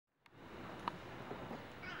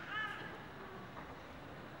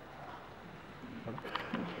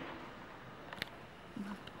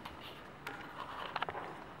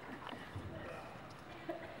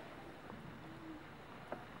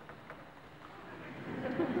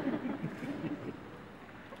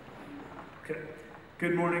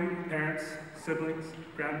Good morning, parents, siblings,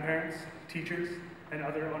 grandparents, teachers, and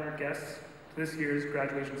other honored guests to this year's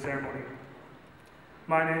graduation ceremony.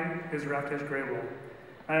 My name is Ravtej Grewal,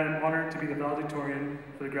 and I am honored to be the valedictorian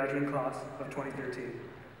for the graduating class of 2013.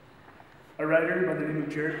 A writer by the name of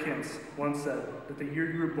Jared Kintz once said that the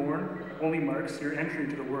year you were born only marks your entry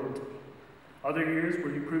into the world. Other years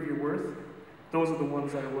where you prove your worth, those are the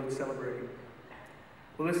ones that are worth celebrating.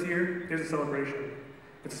 Well, this year is a celebration.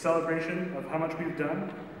 It's a celebration of how much we've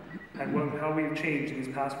done and how we've changed in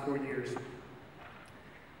these past 4 years.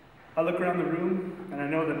 I look around the room and I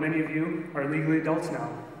know that many of you are legally adults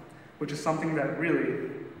now, which is something that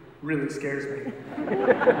really scares me.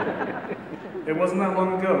 It wasn't that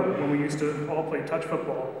long ago when we used to all play touch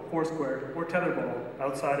football, foursquare, or tetherball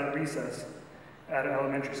outside at recess at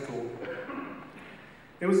elementary school.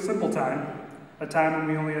 It was a simple time, a time when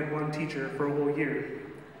we only had one teacher for a whole year.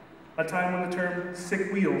 A time when the term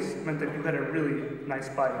sick wheels meant that you had a really nice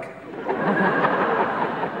bike.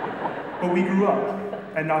 But we grew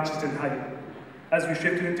up, and not just in height. As we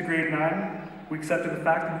shifted into grade 9, we accepted the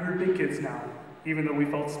fact that we were big kids now, even though we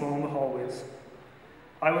felt small in the hallways.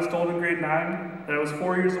 I was told in grade 9 that I was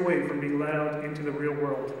 4 years away from being let out into the real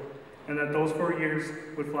world, and that those 4 years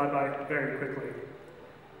would fly by very quickly.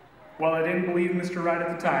 While I didn't believe Mr. Wright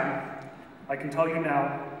at the time, I can tell you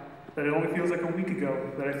now that it only feels like a week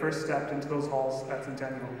ago that I first stepped into those halls at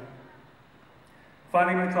Centennial.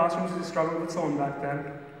 Finding my classrooms was a struggle with someone back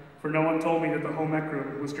then, for no one told me that the home ec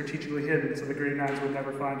room was strategically hidden so the grade 9s would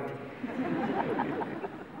never find it.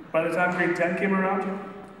 By the time grade 10 came around,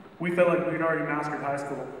 we felt like we'd already mastered high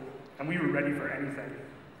school, and we were ready for anything.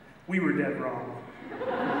 We were dead wrong.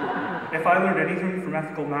 If I learned anything from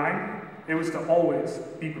Ethical 9, it was to always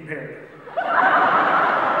be prepared.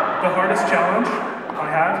 The hardest challenge I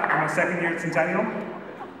had in my second year at Centennial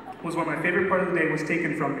was when my favorite part of the day was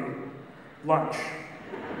taken from me, lunch.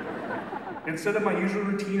 Instead of my usual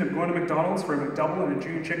routine of going to McDonald's for a McDouble and a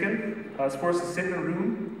junior chicken, I was forced to sit in a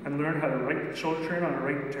room and learn how to right shoulder turn on a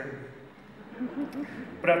right turn.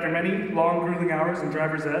 But after many long, grueling hours in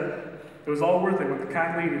driver's ed, it was all worth it when the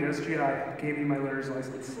kind lady at SGI gave me my learner's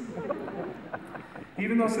license.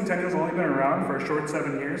 Even though Centennial's only been around for a short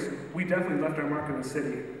 7 years, we definitely left our mark in the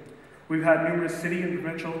city. We've had numerous city and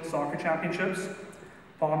provincial soccer championships,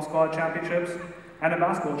 Palm Squad championships, and a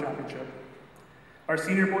basketball championship. Our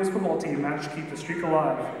senior boys football team managed to keep the streak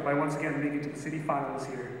alive by once again making it to the city final this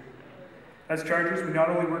year. As Chargers, we not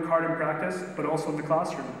only work hard in practice, but also in the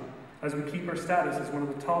classroom, as we keep our status as one of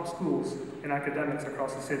the top schools in academics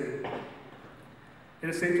across the city. It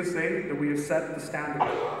is safe to say that we have set the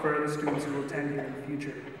standard for other students who will attend here in the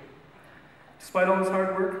future. Despite all this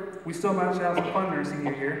hard work, we still managed to have some fun in our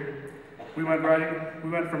senior year. We went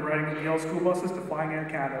from riding Yale school buses to flying Air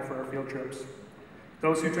Canada for our field trips.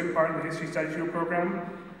 Those who took part in the History Study Tour program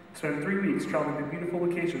spent 3 weeks traveling to beautiful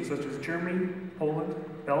locations such as Germany, Poland,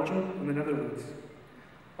 Belgium, and the Netherlands.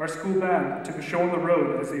 Our school band took a show on the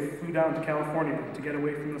road as they flew down to California to get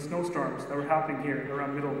away from the snowstorms that were happening here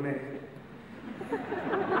around middle of May.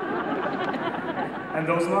 And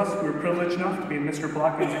those of us who were privileged enough to be in Mr.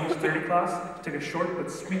 Blackman's English 30 class took a short but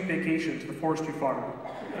sweet vacation to the forestry farm,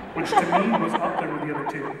 which to me was up there with the other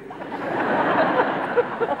two.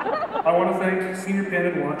 I want to thank Senior Pin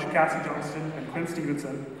and Watch, Cassie Johnston and Quinn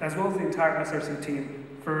Stevenson, as well as the entire SRC team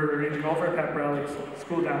for arranging all of our pep rallies,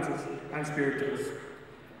 school dances, and spirit days.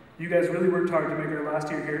 You guys really worked hard to make our last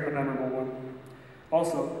year here a memorable one.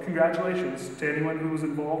 Also, congratulations to anyone who was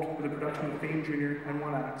involved with the production of Fame Junior and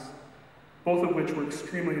One Acts, both of which were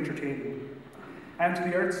extremely entertaining. And to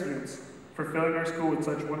the art students for filling our school with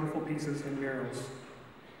such wonderful pieces and murals.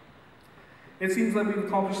 It seems like we've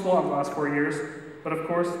accomplished a lot in the last 4 years, but of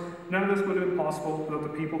course, none of this would have been possible without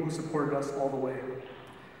the people who supported us all the way.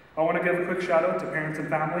 I want to give a quick shout out to parents and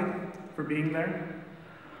family for being there,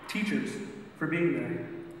 teachers for being there,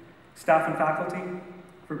 staff and faculty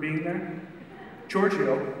for being there,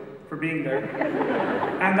 Giorgio for being there,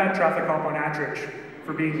 and that traffic cop on Attridge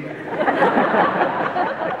for being there.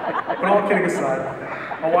 But all kidding aside,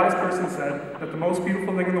 a wise person said that the most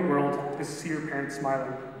beautiful thing in the world is to see your parents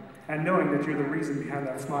smiling, and knowing that you're the reason behind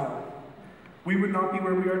that smile. We would not be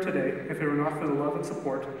where we are today if it were not for the love and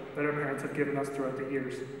support that our parents have given us throughout the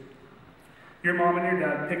years. Your mom and your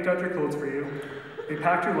dad picked out your clothes for you, they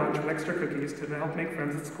packed your lunch with extra cookies to help make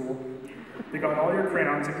friends at school, they got all your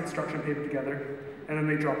crayons and construction paper together, and then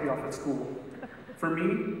they dropped you off at school. For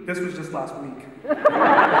me, this was just last week.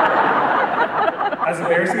 As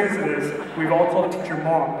embarrassing as it is, we've all called a teacher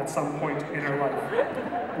mom at some point in our life.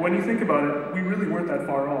 But when you think about it, we really weren't that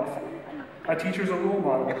far off. A teacher's a role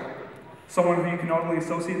model, someone who you can not only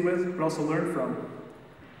associate with, but also learn from.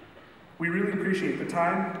 We really appreciate the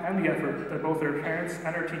time and the effort that both our parents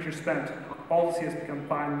and our teachers spent, all to see us become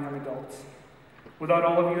fine young adults. Without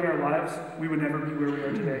all of you in our lives, we would never be where we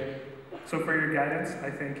are today. So for your guidance,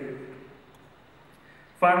 I thank you.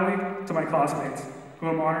 Finally, to my classmates, who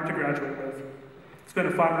I'm honored to graduate with. It's been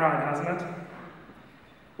a fun ride, hasn't it?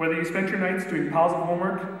 Whether you spent your nights doing piles of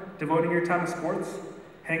homework, devoting your time to sports,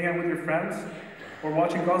 hanging out with your friends, or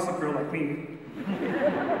watching Gossip Girl like me,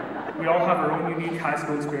 we all have our own unique high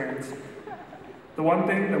school experience. The one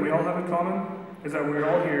thing that we all have in common is that we're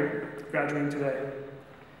all here graduating today.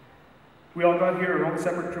 We all got here our own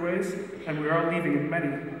separate ways, and we are all leaving in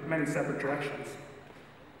many, many separate directions.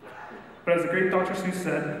 But as the great Dr. Seuss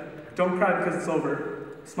said, don't cry because it's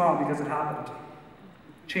over, smile because it happened.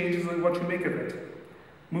 Change is what you make of it.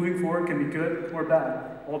 Moving forward can be good or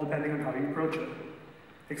bad, all depending on how you approach it.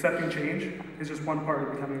 Accepting change is just one part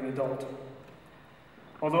of becoming an adult.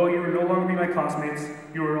 Although you will no longer be my classmates,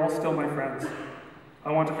 you are all still my friends.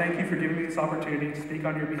 I want to thank you for giving me this opportunity to speak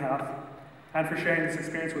on your behalf and for sharing this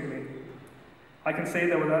experience with me. I can say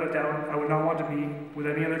that without a doubt, I would not want to be with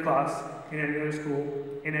any other class, in any other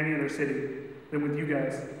school, in any other city, than with you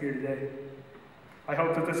guys here today. I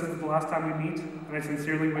hope that this is the last time we meet, and I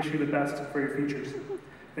sincerely wish you the best for your futures.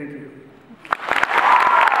 Thank you.